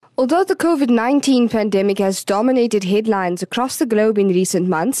Although the COVID-19 pandemic has dominated headlines across the globe in recent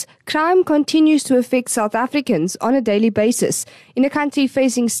months, crime continues to affect South Africans on a daily basis. In a country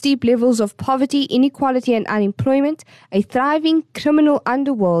facing steep levels of poverty, inequality and unemployment, a thriving criminal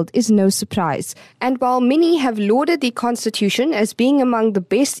underworld is no surprise. And while many have lauded the Constitution as being among the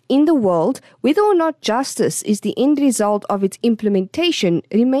best in the world, whether or not justice is the end result of its implementation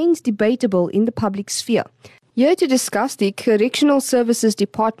remains debatable in the public sphere. Here to discuss the Correctional Services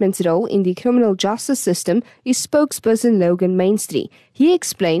Department's role in the criminal justice system is spokesperson Logan Mainstreet. He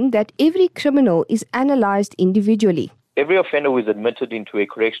explained that every criminal is analysed individually. Every offender who is admitted into a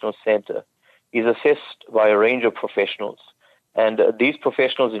correctional centre is assessed by a range of professionals. And these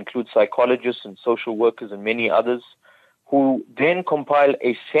professionals include psychologists and social workers and many others who then compile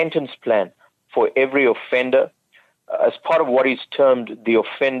a sentence plan for every offender as part of what is termed the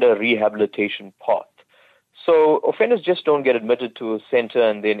offender rehabilitation part. So offenders just don't get admitted to a center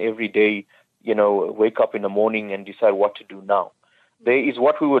and then every day, wake up in the morning and decide what to do now. There is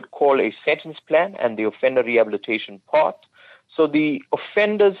what we would call a sentence plan and the offender rehabilitation part. So the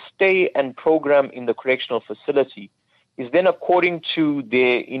offender's stay and program in the correctional facility is then according to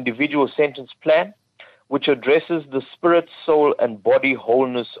their individual sentence plan, which addresses the spirit, soul, and body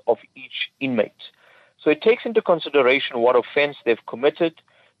wholeness of each inmate. So it takes into consideration what offense they've committed.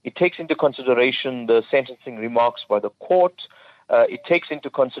 It takes into consideration the sentencing remarks by the court. It takes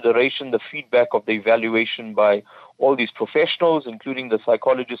into consideration the feedback of the evaluation by all these professionals, including the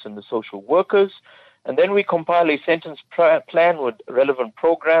psychologists and the social workers. And then we compile a sentence plan with relevant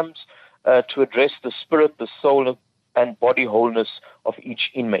programs to address the spirit, the soul, and body wholeness of each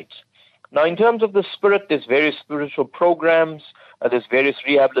inmate. Now, in terms of the spirit, there's various spiritual programs. There's various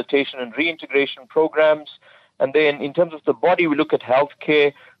rehabilitation and reintegration programs. And then in terms of the body, we look at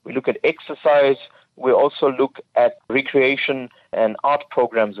healthcare, we look at exercise, we also look at recreation and art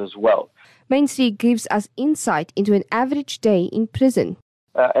programs as well. Mainstreet gives us insight into an average day in prison.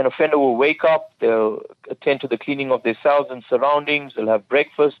 An offender will wake up, they'll attend to the cleaning of their cells and surroundings, they'll have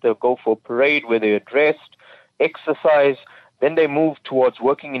breakfast, they'll go for a parade where they're dressed, exercise, then they move towards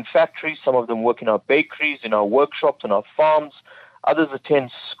working in factories. Some of them work in our bakeries, in our workshops, in our farms. Others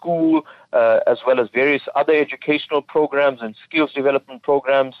attend school, as well as various other educational programs and skills development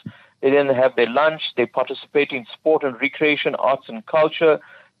programs. They then have their lunch. They participate in sport and recreation, arts and culture,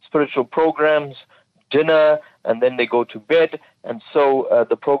 spiritual programs, dinner, and then they go to bed. And so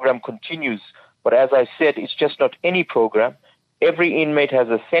the program continues. But as I said, it's just not any program. Every inmate has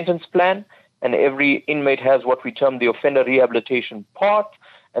a sentence plan, and every inmate has what we term the offender rehabilitation part.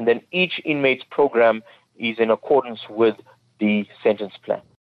 And then each inmate's program is in accordance with the sentence plan.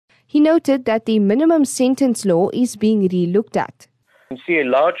 He noted that the minimum sentence law is being re-looked at. You can see a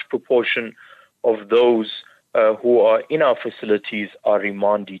large proportion of those who are in our facilities are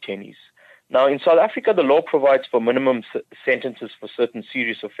remand detainees. Now, in South Africa, the law provides for minimum sentences for certain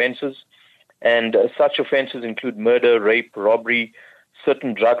serious offences, and such offences include murder, rape, robbery,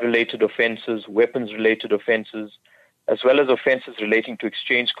 certain drug-related offences, weapons-related offences, as well as offences relating to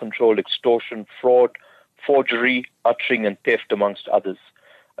exchange control, extortion, fraud, forgery, uttering, and theft, amongst others.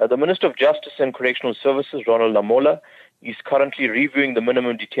 The Minister of Justice and Correctional Services, Ronald Lamola, is currently reviewing the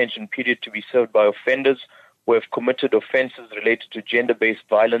minimum detention period to be served by offenders who have committed offences related to gender-based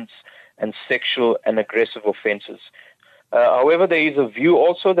violence and sexual and aggressive offences. However, there is a view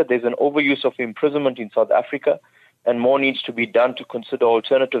also that there's an overuse of imprisonment in South Africa, and more needs to be done to consider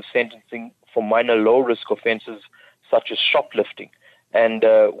alternative sentencing for minor low-risk offences such as shoplifting. And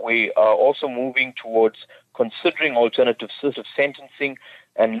we are also moving towards considering alternative sorts of sentencing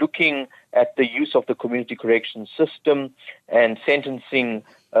and looking at the use of the community correction system and sentencing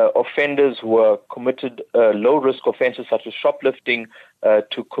offenders who are committed low-risk offences such as shoplifting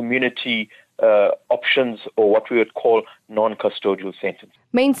to community options, or what we would call non-custodial sentence.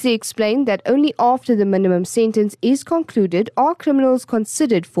 Mainstreet explained that only after the minimum sentence is concluded are criminals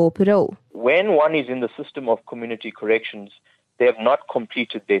considered for parole. When one is in the system of community corrections, they have not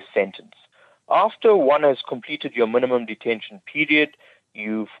completed their sentence. After one has completed your minimum detention period,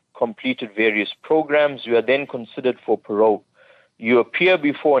 you've completed various programs, you are then considered for parole. You appear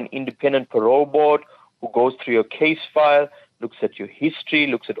before an independent parole board who goes through your case file, looks at your history,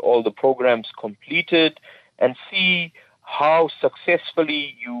 looks at all the programs completed, and see how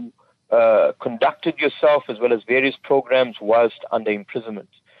successfully you conducted yourself as well as various programs whilst under imprisonment.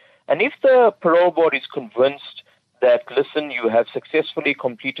 And if the parole board is convinced that, listen, you have successfully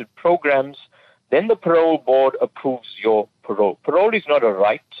completed programs, then the parole board approves your parole. Parole is not a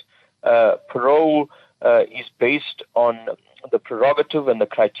right. Parole is based on the prerogative and the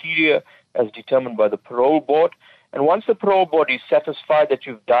criteria as determined by the parole board. And once the parole board is satisfied that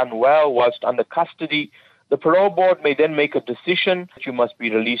you've done well whilst under custody, the parole board may then make a decision that you must be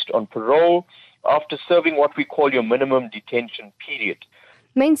released on parole after serving what we call your minimum detention period.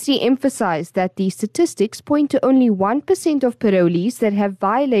 Mainstream emphasized that the statistics point to only 1% of parolees that have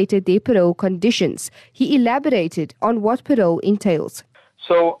violated their parole conditions. He elaborated on what parole entails.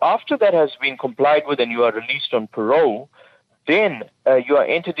 So after that has been complied with and you are released on parole, then you are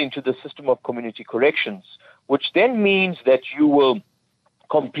entered into the system of community corrections, which then means that you will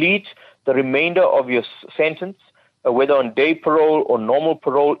complete the remainder of your sentence, whether on day parole or normal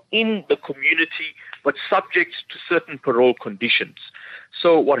parole, in the community, but subject to certain parole conditions.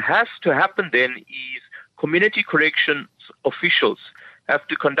 So what has to happen then is community corrections officials have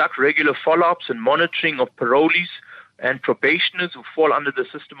to conduct regular follow-ups and monitoring of parolees and probationers who fall under the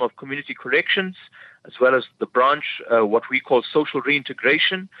system of community corrections, as well as the branch, what we call social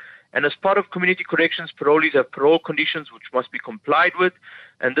reintegration. And as part of community corrections, parolees have parole conditions which must be complied with,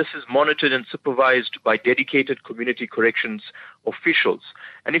 and this is monitored and supervised by dedicated community corrections officials.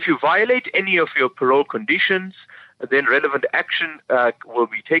 And if you violate any of your parole conditions, then relevant action will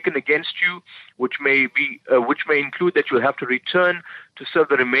be taken against you, which may include that you'll have to return to serve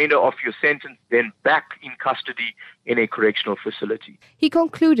the remainder of your sentence, then back in custody in a correctional facility. He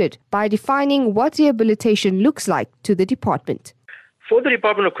concluded by defining what rehabilitation looks like to the department. For the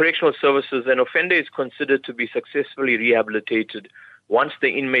Department of Correctional Services, an offender is considered to be successfully rehabilitated once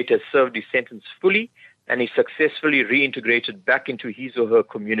the inmate has served his sentence fully and is successfully reintegrated back into his or her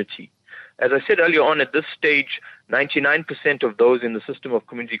community. As I said earlier on, at this stage, 99% of those in the system of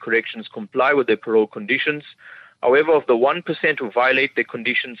community corrections comply with their parole conditions. However, of the 1% who violate their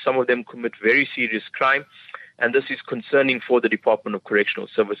conditions, some of them commit very serious crime, and this is concerning for the Department of Correctional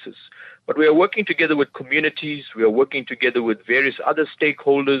Services. But we are working together with communities, we are working together with various other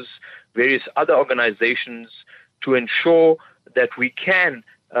stakeholders, various other organizations to ensure that we can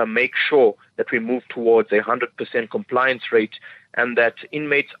make sure that we move towards a 100% compliance rate and that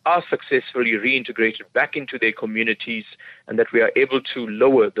inmates are successfully reintegrated back into their communities and that we are able to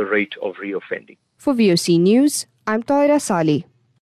lower the rate of reoffending. For VOC News, I'm Tauhierah Salie.